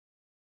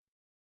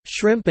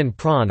Shrimp and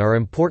prawn are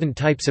important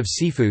types of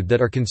seafood that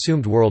are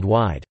consumed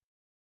worldwide.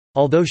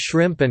 Although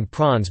shrimp and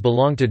prawns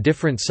belong to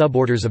different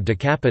suborders of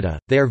Decapita,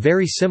 they are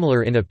very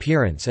similar in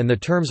appearance and the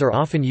terms are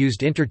often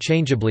used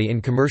interchangeably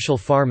in commercial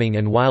farming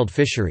and wild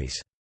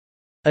fisheries.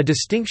 A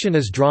distinction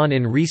is drawn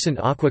in recent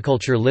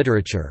aquaculture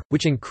literature,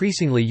 which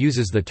increasingly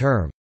uses the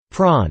term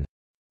prawn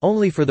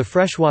only for the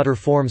freshwater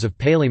forms of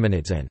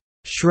palaemonids and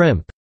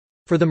shrimp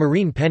for the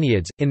marine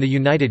penniads. In the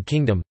United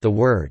Kingdom, the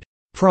word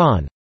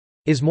prawn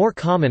is more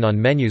common on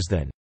menus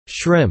than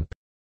shrimp.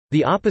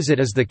 The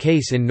opposite is the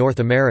case in North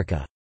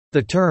America.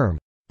 The term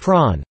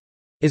prawn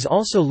is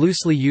also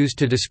loosely used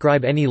to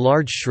describe any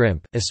large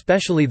shrimp,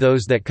 especially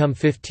those that come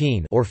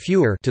 15 or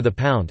fewer to the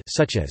pound,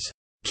 such as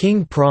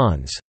king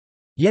prawns,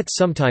 yet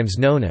sometimes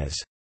known as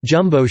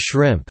jumbo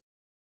shrimp.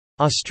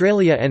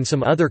 Australia and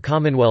some other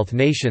Commonwealth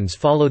nations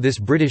follow this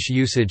British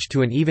usage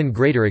to an even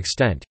greater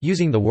extent,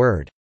 using the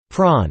word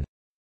prawn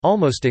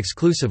almost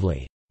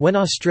exclusively. When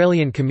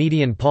Australian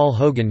comedian Paul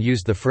Hogan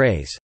used the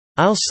phrase,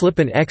 "I'll slip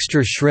an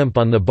extra shrimp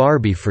on the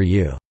barbie for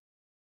you,"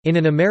 in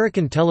an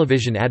American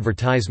television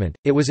advertisement,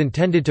 it was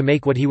intended to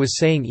make what he was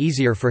saying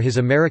easier for his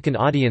American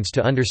audience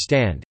to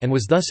understand, and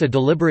was thus a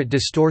deliberate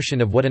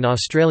distortion of what an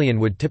Australian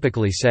would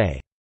typically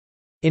say.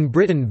 In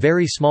Britain,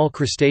 very small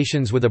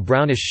crustaceans with a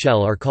brownish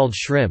shell are called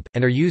shrimp,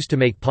 and are used to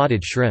make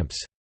potted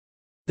shrimps.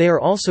 They are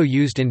also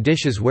used in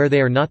dishes where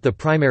they are not the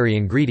primary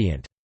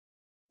ingredient.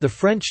 The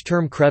French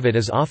term crevette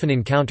is often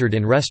encountered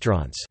in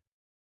restaurants.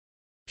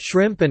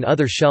 Shrimp and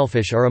other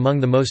shellfish are among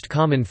the most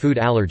common food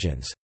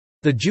allergens.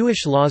 The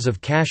Jewish laws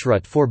of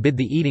kashrut forbid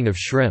the eating of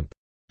shrimp.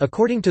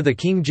 According to the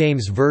King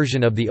James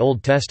Version of the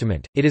Old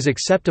Testament, it is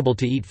acceptable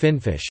to eat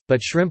finfish,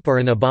 but shrimp are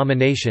an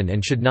abomination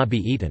and should not be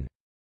eaten.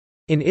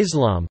 In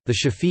Islam, the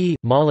Shafi'i,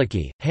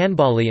 Maliki,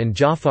 Hanbali and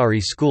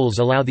Jafari schools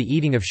allow the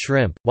eating of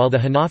shrimp, while the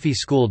Hanafi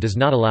school does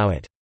not allow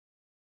it.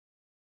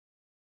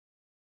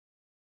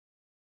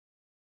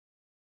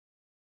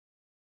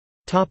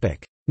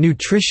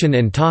 Nutrition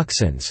and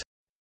toxins.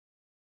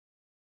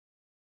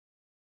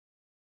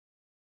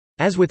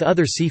 As with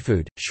other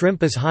seafood,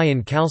 shrimp is high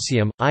in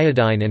calcium,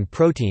 iodine and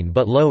protein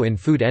but low in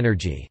food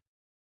energy.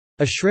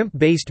 A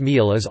shrimp-based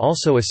meal is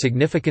also a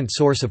significant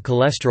source of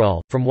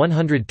cholesterol, from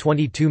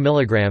 122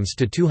 mg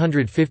to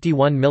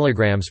 251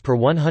 mg per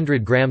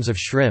 100 grams of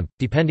shrimp,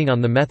 depending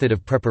on the method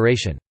of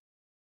preparation.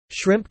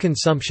 Shrimp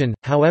consumption,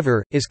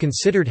 however, is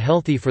considered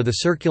healthy for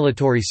the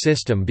circulatory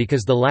system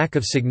because the lack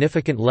of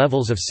significant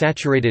levels of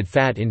saturated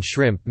fat in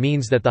shrimp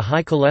means that the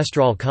high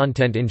cholesterol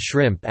content in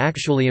shrimp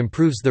actually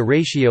improves the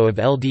ratio of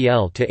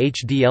LDL to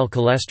HDL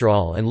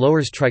cholesterol and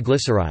lowers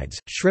triglycerides.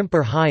 Shrimp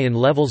are high in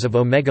levels of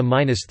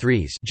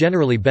omega-3s,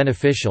 generally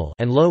beneficial,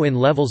 and low in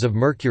levels of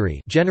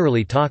mercury,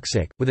 generally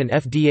toxic, with an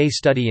FDA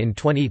study in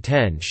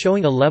 2010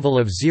 showing a level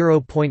of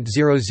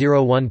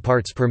 0.001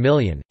 parts per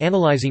million,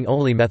 analyzing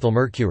only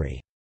methylmercury.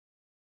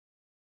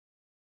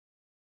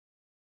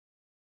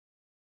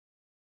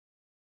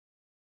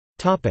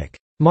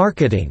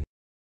 Marketing.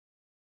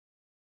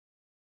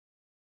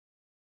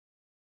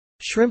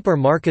 Shrimp are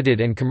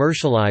marketed and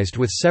commercialized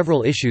with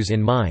several issues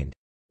in mind.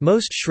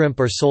 Most shrimp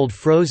are sold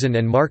frozen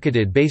and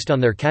marketed based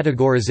on their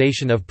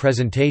categorization of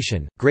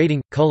presentation,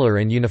 grading, color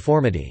and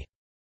uniformity.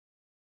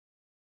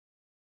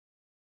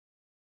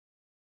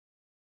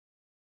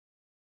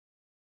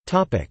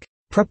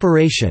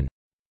 Preparation.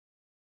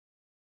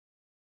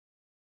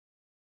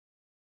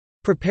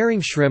 Preparing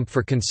shrimp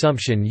for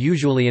consumption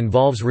usually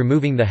involves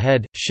removing the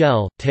head,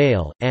 shell,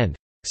 tail, and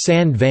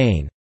sand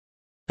vein.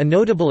 A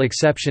notable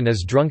exception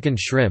is drunken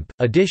shrimp,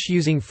 a dish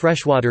using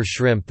freshwater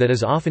shrimp that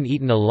is often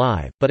eaten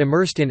alive, but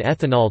immersed in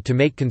ethanol to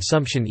make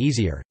consumption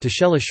easier. To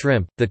shell a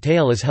shrimp, the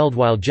tail is held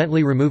while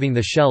gently removing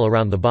the shell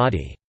around the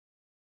body.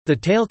 The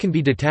tail can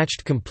be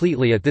detached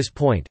completely at this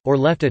point, or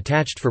left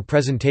attached for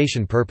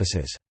presentation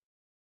purposes.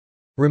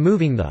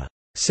 Removing the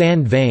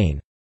sand vein,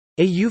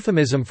 a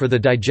euphemism for the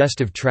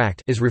digestive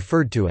tract, is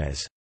referred to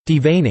as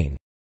deveining.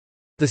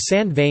 The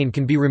sand vein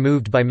can be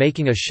removed by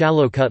making a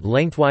shallow cut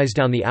lengthwise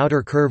down the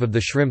outer curve of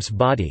the shrimp's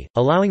body,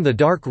 allowing the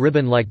dark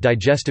ribbon-like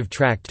digestive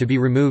tract to be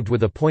removed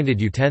with a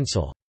pointed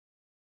utensil.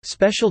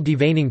 Special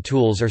deveining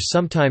tools are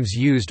sometimes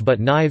used, but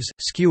knives,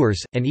 skewers,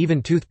 and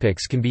even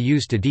toothpicks can be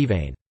used to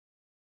devein.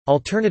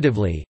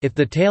 Alternatively, if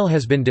the tail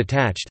has been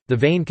detached, the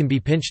vein can be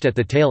pinched at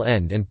the tail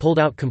end and pulled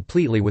out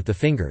completely with the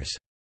fingers.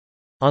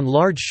 On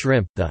large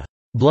shrimp, the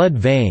blood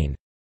vein,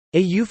 a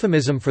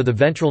euphemism for the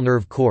ventral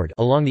nerve cord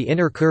along the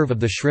inner curve of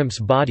the shrimp's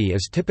body,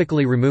 is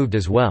typically removed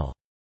as well.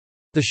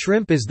 The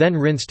shrimp is then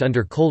rinsed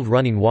under cold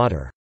running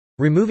water.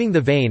 Removing the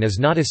vein is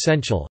not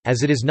essential,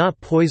 as it is not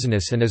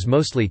poisonous and is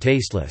mostly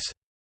tasteless.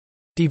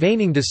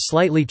 Deveining does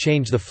slightly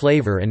change the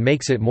flavor and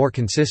makes it more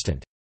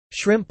consistent.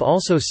 Shrimp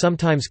also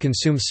sometimes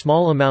consume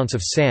small amounts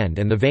of sand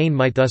and the vein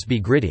might thus be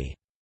gritty.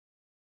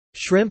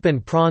 Shrimp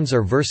and prawns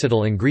are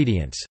versatile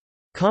ingredients.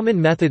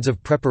 Common methods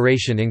of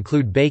preparation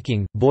include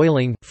baking,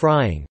 boiling,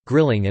 frying,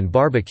 grilling and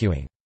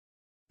barbecuing.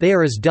 They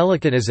are as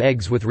delicate as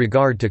eggs with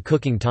regard to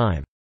cooking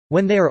time.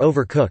 When they are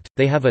overcooked,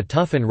 they have a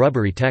tough and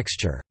rubbery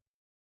texture.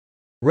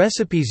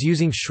 Recipes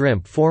using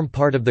shrimp form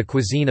part of the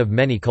cuisine of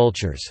many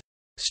cultures.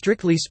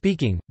 Strictly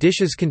speaking,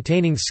 dishes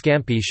containing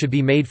scampi should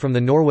be made from the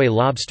Norway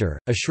lobster,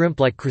 a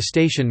shrimp-like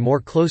crustacean more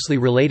closely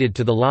related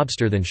to the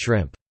lobster than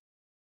shrimp.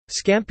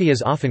 Scampi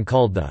is often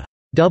called the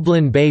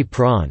Dublin Bay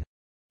prawn,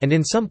 and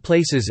in some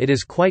places it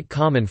is quite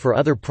common for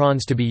other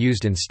prawns to be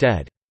used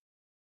instead.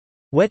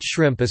 Wet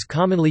shrimp is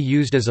commonly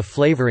used as a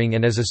flavoring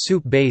and as a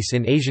soup base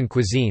in Asian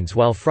cuisines,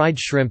 while fried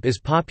shrimp is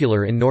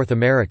popular in North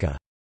America.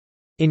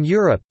 In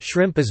Europe,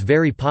 shrimp is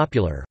very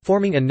popular,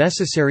 forming a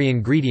necessary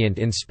ingredient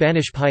in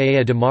Spanish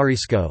paella de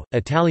marisco,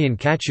 Italian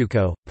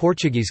caciucco,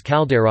 Portuguese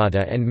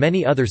caldeirada and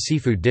many other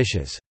seafood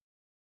dishes.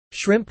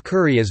 Shrimp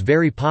curry is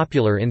very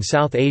popular in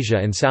South Asia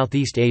and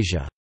Southeast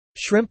Asia.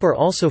 Shrimp are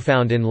also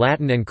found in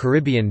Latin and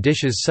Caribbean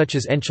dishes such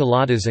as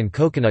enchiladas and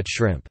coconut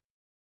shrimp.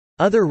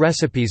 Other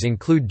recipes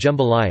include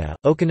jambalaya,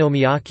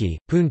 okonomiyaki,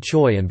 poon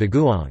choy and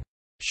bagoong.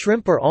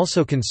 Shrimp are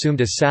also consumed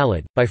as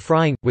salad, by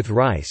frying, with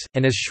rice,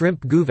 and as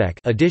shrimp guvek,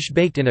 a dish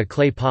baked in a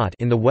clay pot,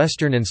 in the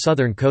western and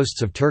southern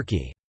coasts of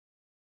Turkey.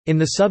 In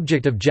the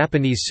subject of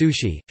Japanese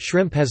sushi,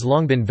 shrimp has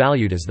long been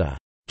valued as the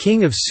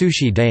king of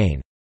sushi dane,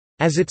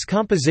 as its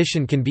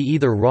composition can be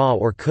either raw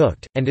or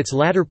cooked, and its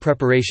latter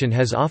preparation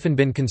has often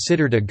been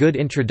considered a good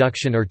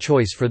introduction or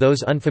choice for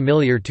those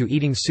unfamiliar to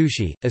eating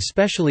sushi,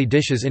 especially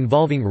dishes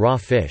involving raw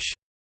fish.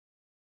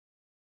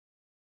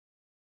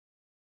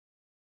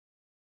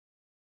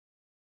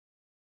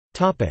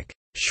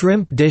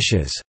 Shrimp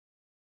dishes.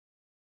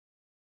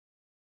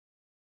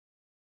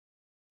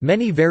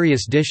 Many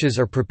various dishes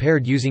are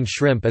prepared using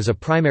shrimp as a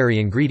primary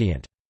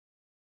ingredient.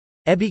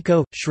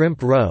 Ebiko,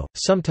 shrimp roe,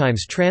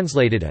 sometimes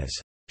translated as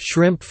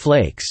shrimp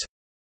flakes,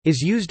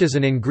 is used as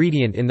an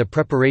ingredient in the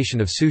preparation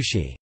of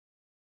sushi.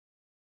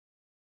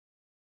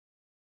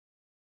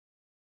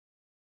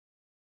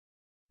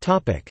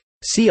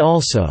 See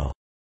also: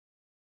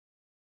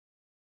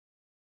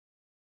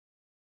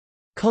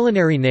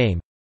 Culinary name,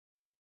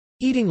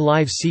 eating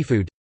live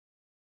seafood,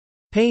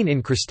 pain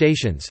in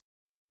crustaceans,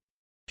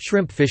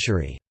 shrimp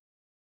fishery.